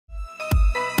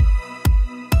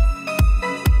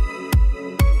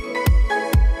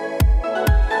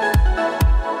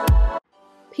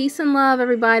Peace and love,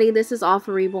 everybody. This is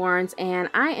All4Reborns,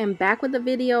 and I am back with a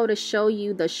video to show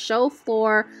you the show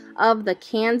floor of the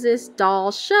Kansas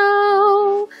Doll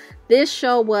Show. This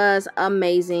show was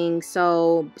amazing.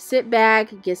 So sit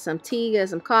back, get some tea, get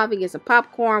some coffee, get some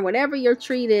popcorn, whatever your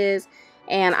treat is,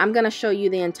 and I'm going to show you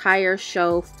the entire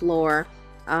show floor.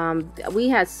 We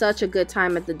had such a good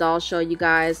time at the doll show, you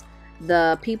guys.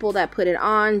 The people that put it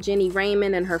on, Jenny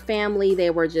Raymond and her family,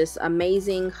 they were just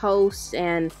amazing hosts,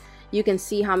 and you can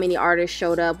see how many artists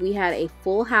showed up. We had a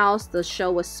full house. The show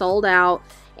was sold out,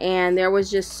 and there was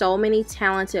just so many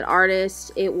talented artists.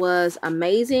 It was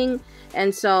amazing.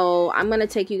 And so I'm going to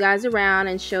take you guys around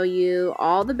and show you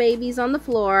all the babies on the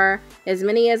floor, as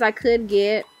many as I could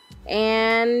get.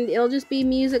 And it'll just be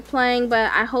music playing,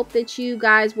 but I hope that you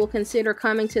guys will consider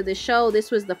coming to the show.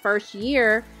 This was the first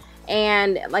year,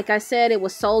 and like I said, it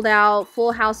was sold out,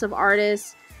 full house of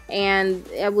artists. And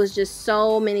it was just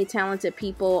so many talented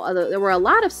people. There were a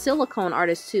lot of silicone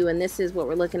artists too, and this is what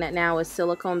we're looking at now, is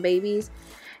silicone babies.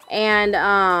 And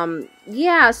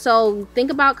yeah, so think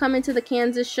about coming to the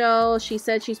Kansas show. She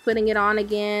said she's putting it on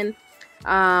again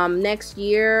next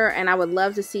year, and I would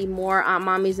love to see more Aunt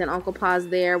Mommies and Uncle Pa's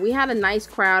there. We had a nice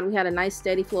crowd. We had a nice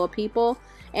steady flow of people,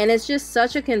 and it's just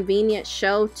such a convenient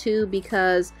show too,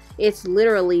 because it's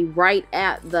literally right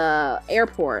at the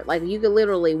airport. Like, you could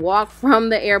literally walk from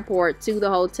the airport to the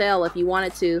hotel if you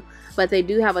wanted to, but they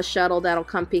do have a shuttle that'll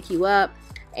come pick you up.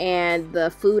 And the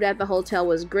food at the hotel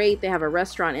was great. They have a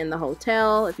restaurant in the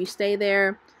hotel if you stay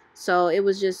there. So it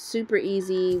was just super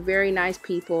easy, very nice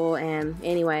people. And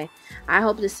anyway, I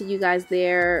hope to see you guys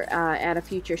there at a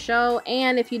future show.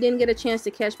 And if you didn't get a chance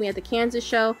to catch me at the Kansas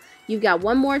show, you've got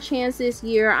one more chance this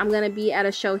year. I'm going to be at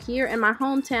a show here in my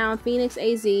hometown, Phoenix,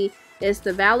 AZ. It's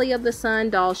the Valley of the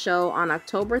Sun Doll Show on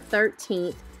October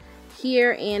 13th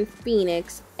here in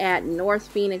Phoenix at North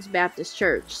Phoenix Baptist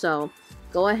Church. So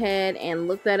go ahead and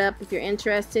look that up if you're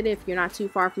interested. If you're not too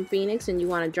far from Phoenix and you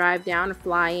want to drive down or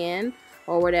fly in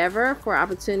or whatever for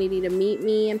opportunity to meet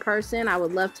me in person, I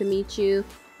would love to meet you.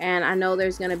 And I know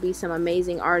there's going to be some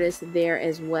amazing artists there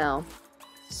as well.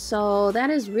 So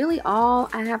that is really all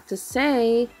I have to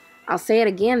say. I'll say it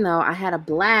again though, I had a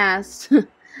blast. We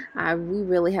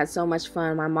really had so much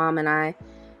fun, my mom and I.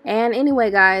 And anyway,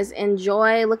 guys,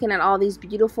 enjoy looking at all these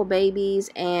beautiful babies,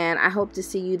 and I hope to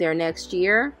see you there next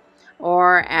year,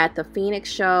 or at the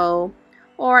Phoenix show,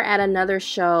 or at another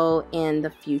show in the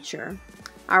future.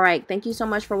 Alright, thank you so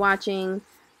much for watching.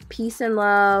 Peace and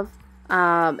love.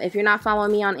 If you're not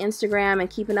following me on Instagram and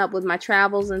keeping up with my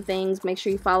travels and things, make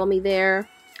sure you follow me there.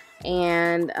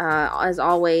 And as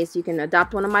always, you can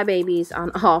adopt one of my babies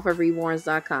on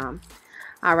all4reborns.com.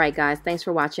 Alright guys, thanks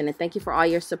for watching, and thank you for all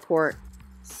your support.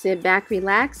 Sit back,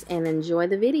 relax, and enjoy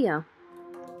the video.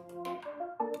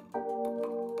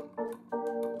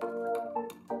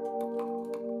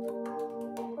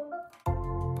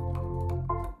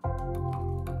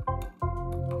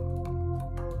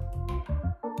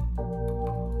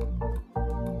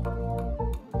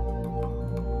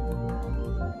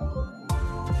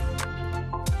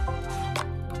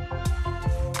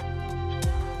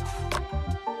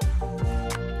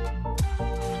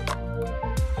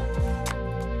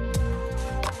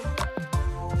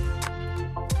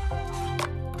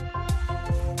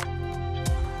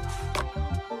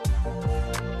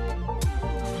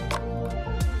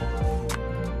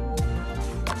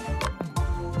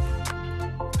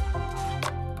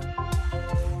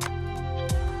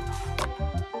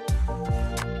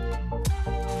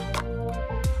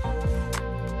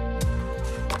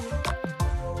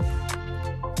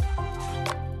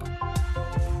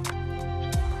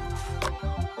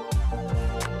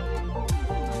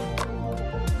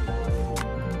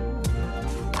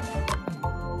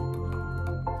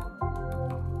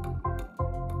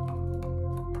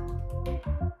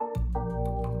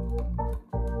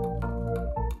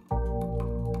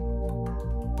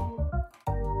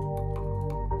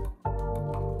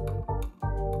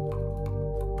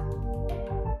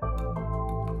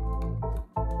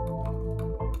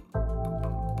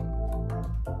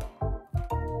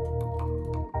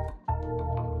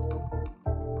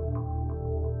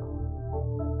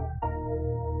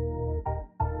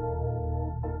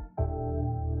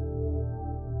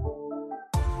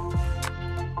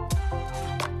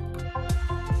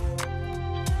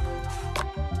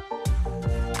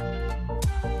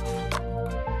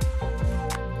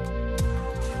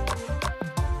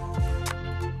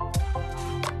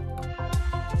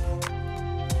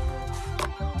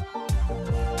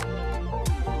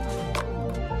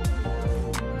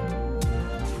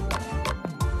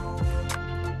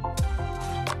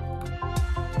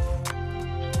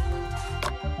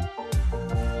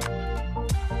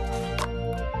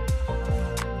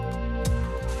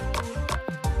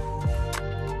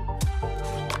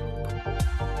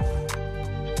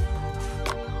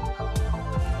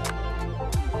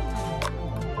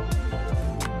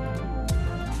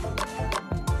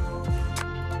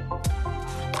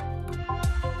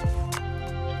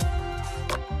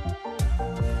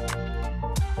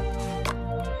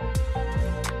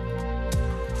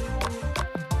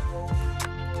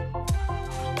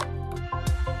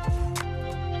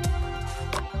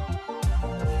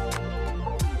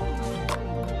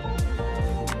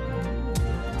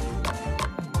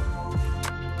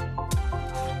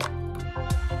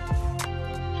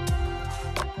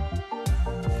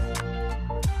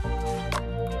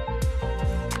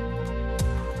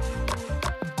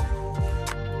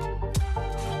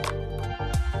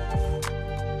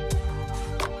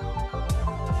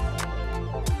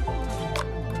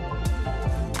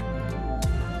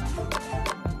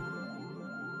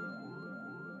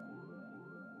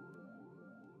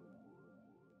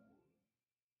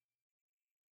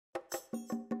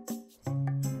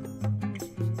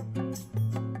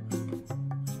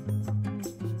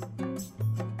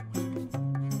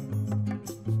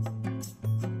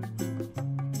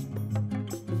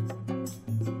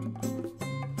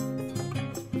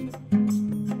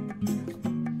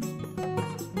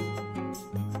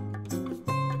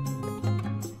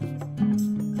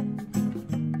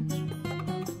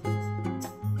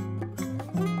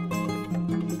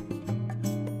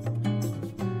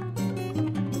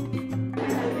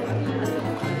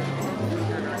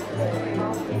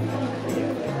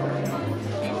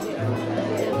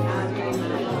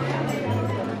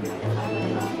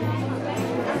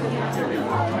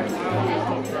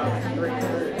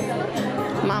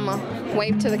 Mama,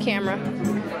 wave to the camera.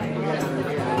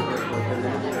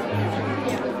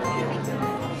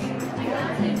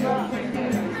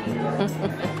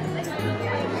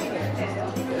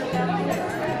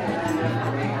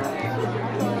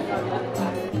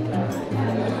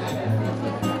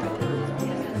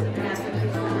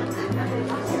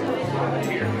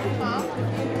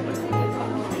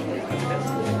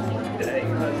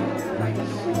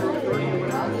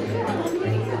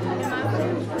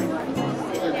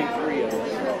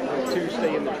 Two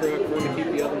stay in the truck, one to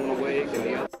keep the other one awake, and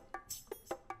the other.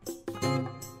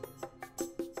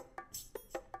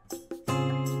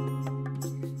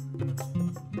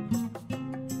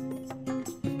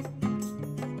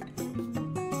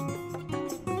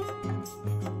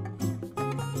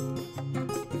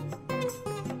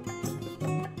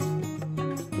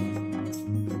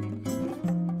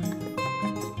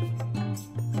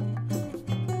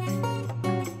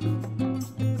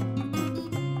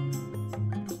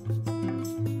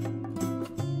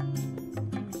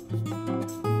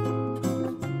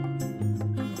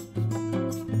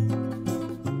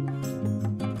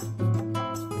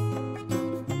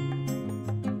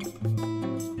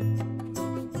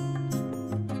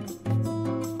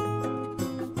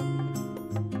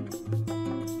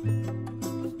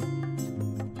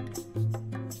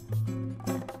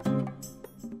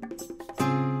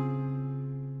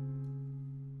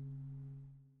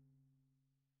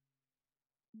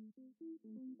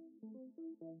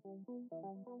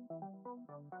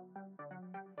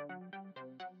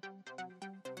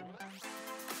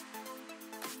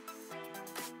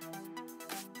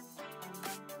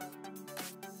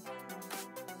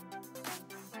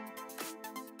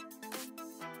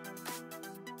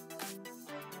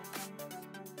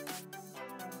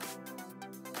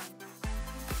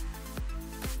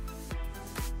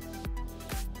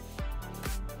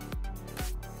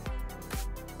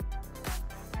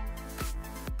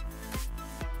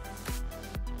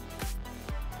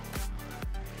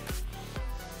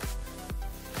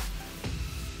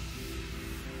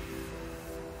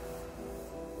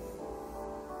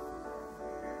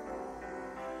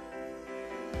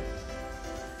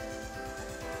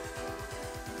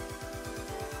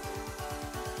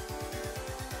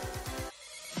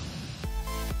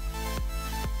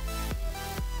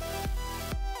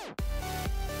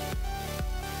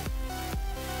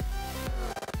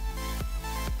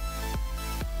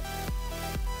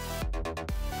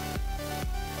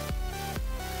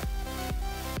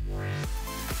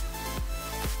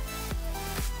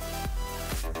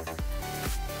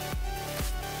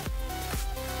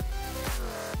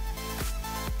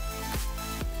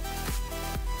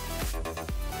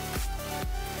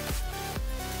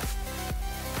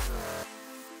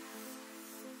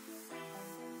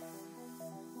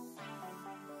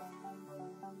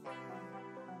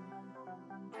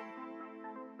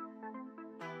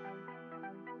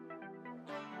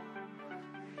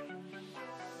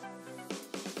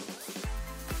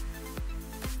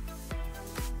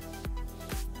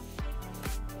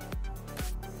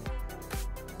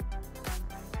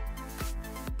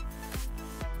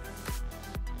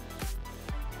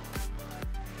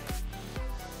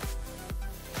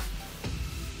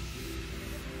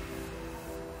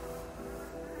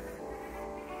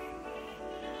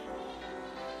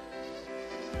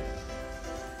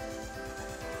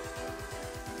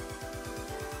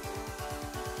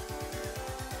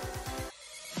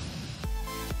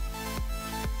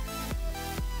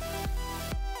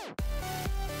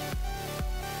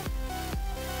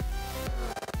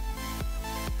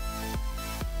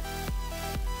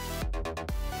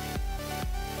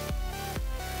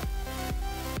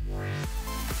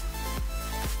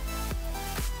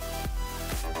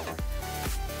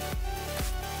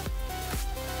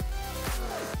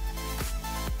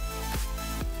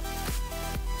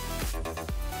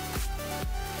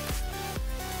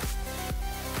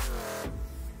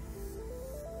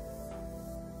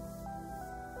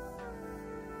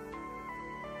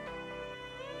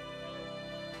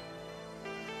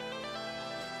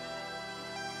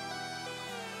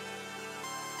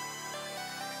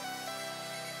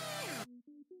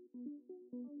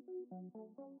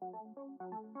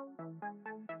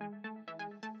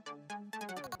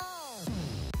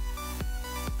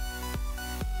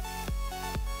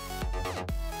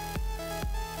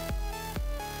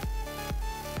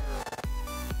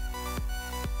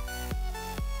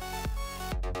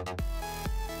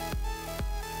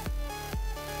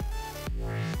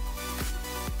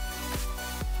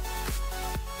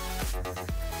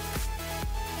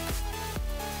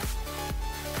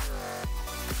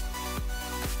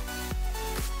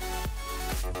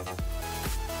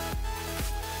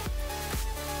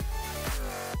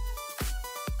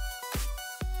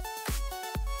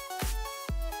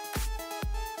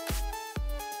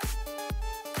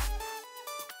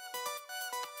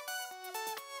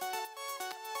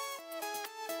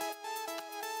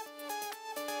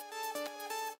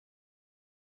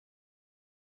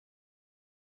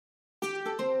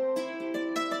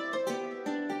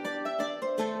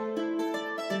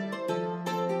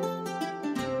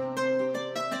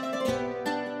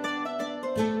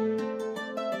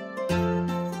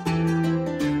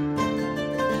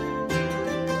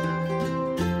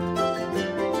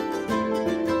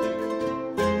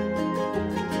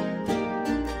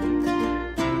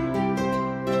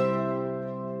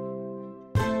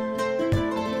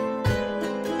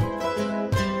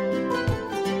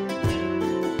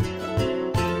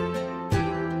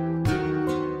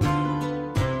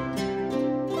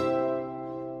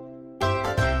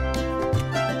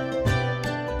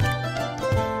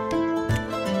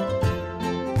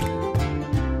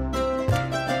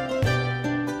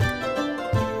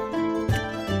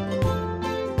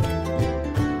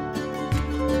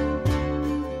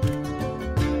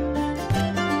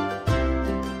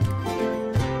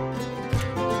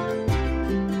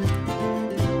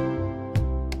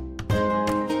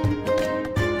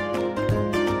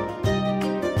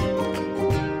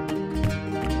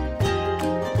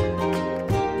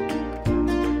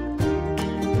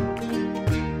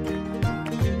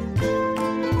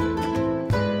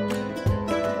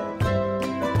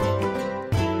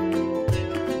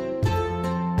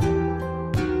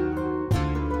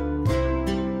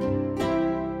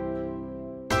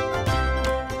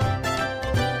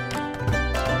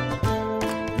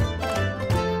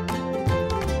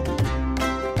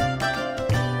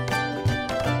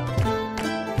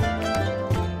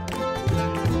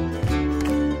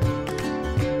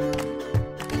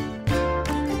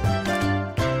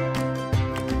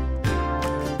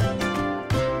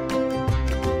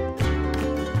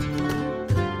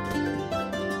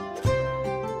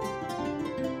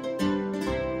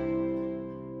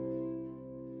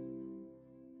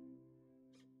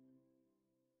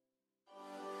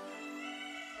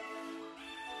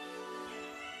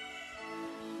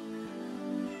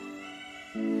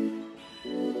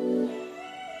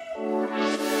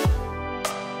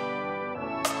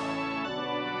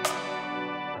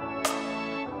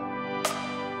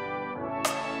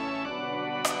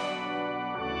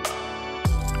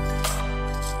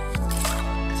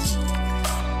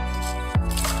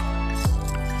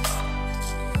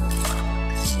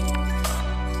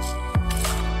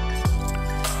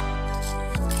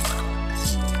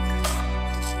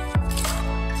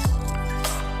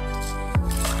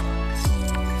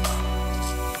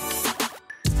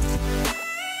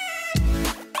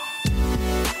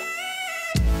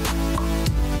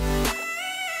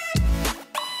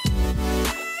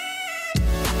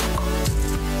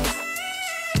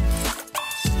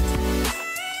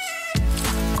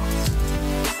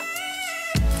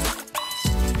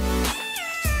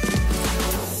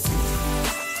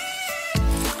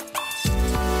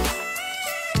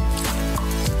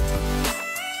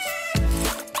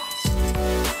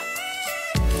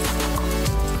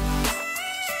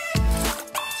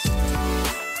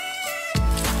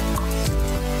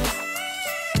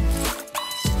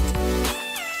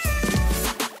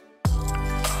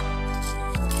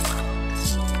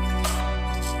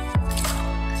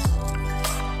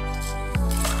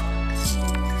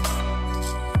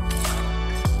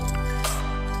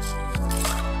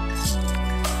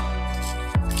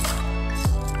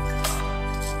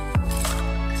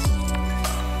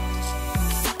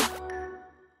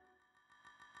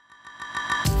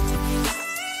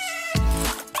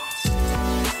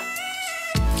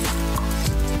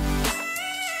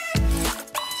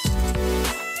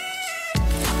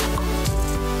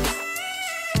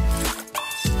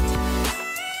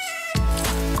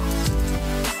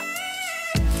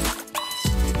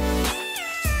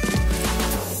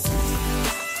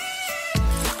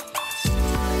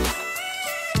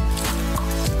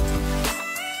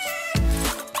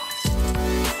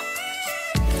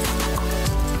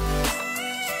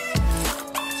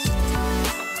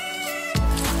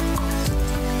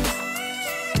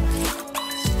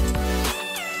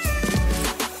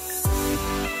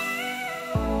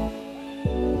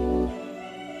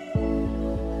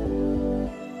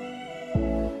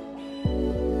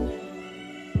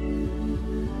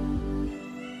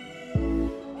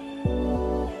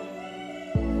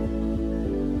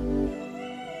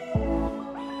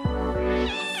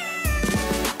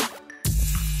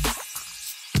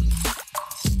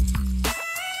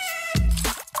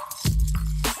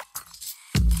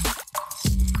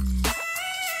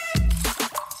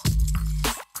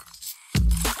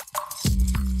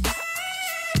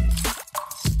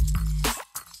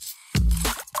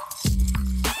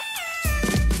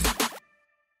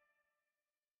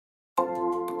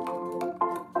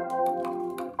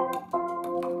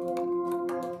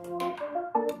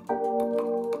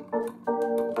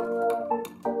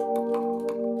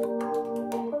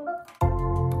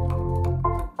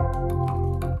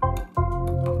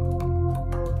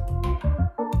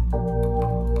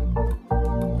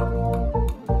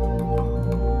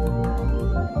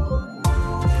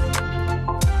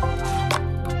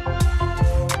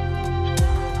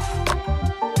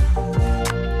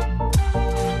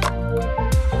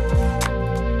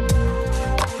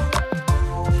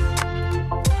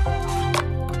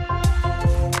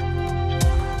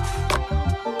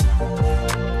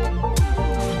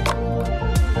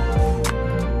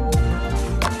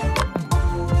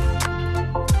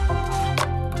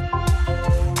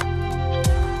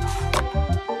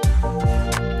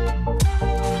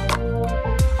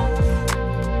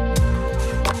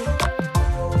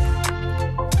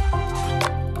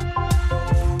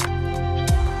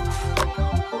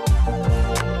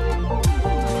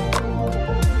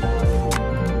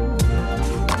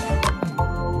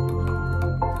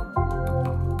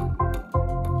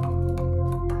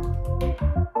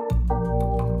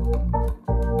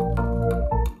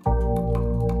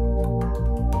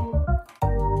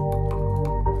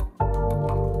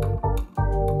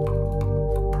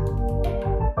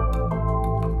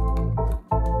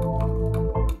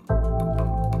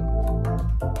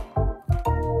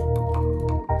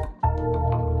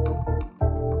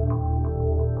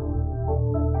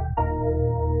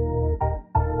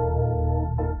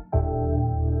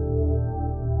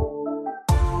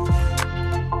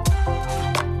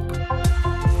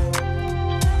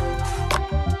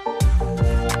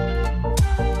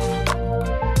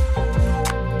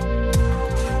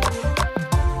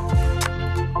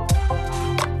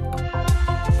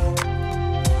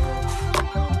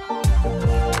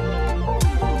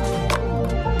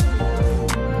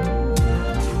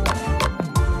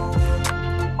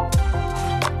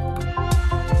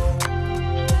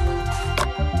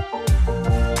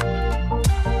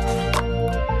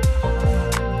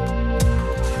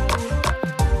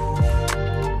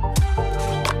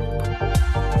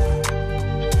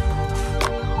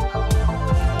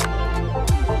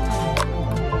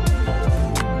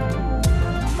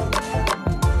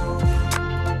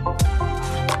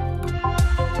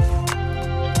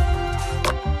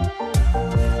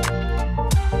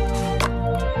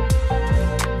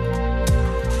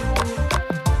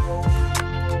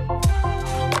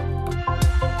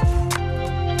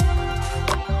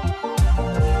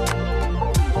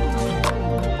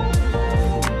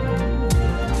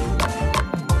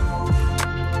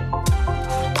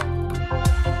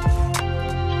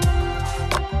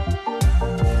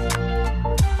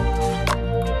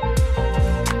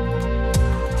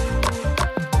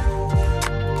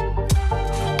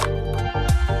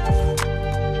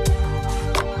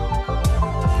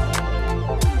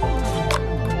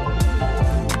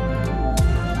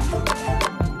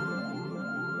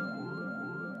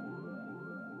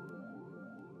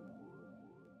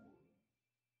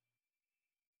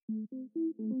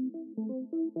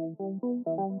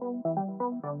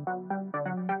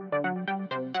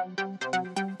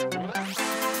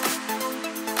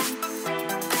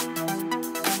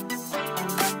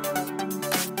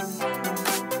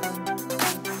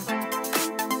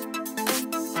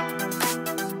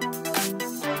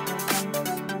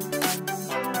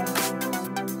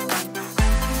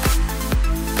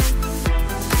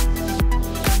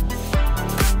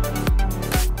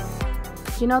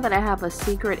 You know that I have a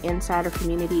secret insider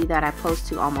community that I post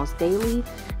to almost daily.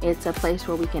 It's a place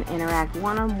where we can interact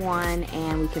one-on-one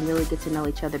and we can really get to know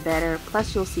each other better.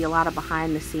 Plus, you'll see a lot of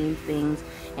behind the scenes things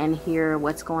and hear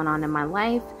what's going on in my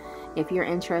life. If you're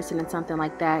interested in something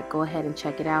like that, go ahead and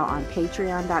check it out on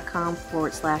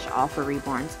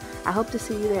patreon.com/All4Reborns. I hope to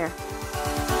see you there.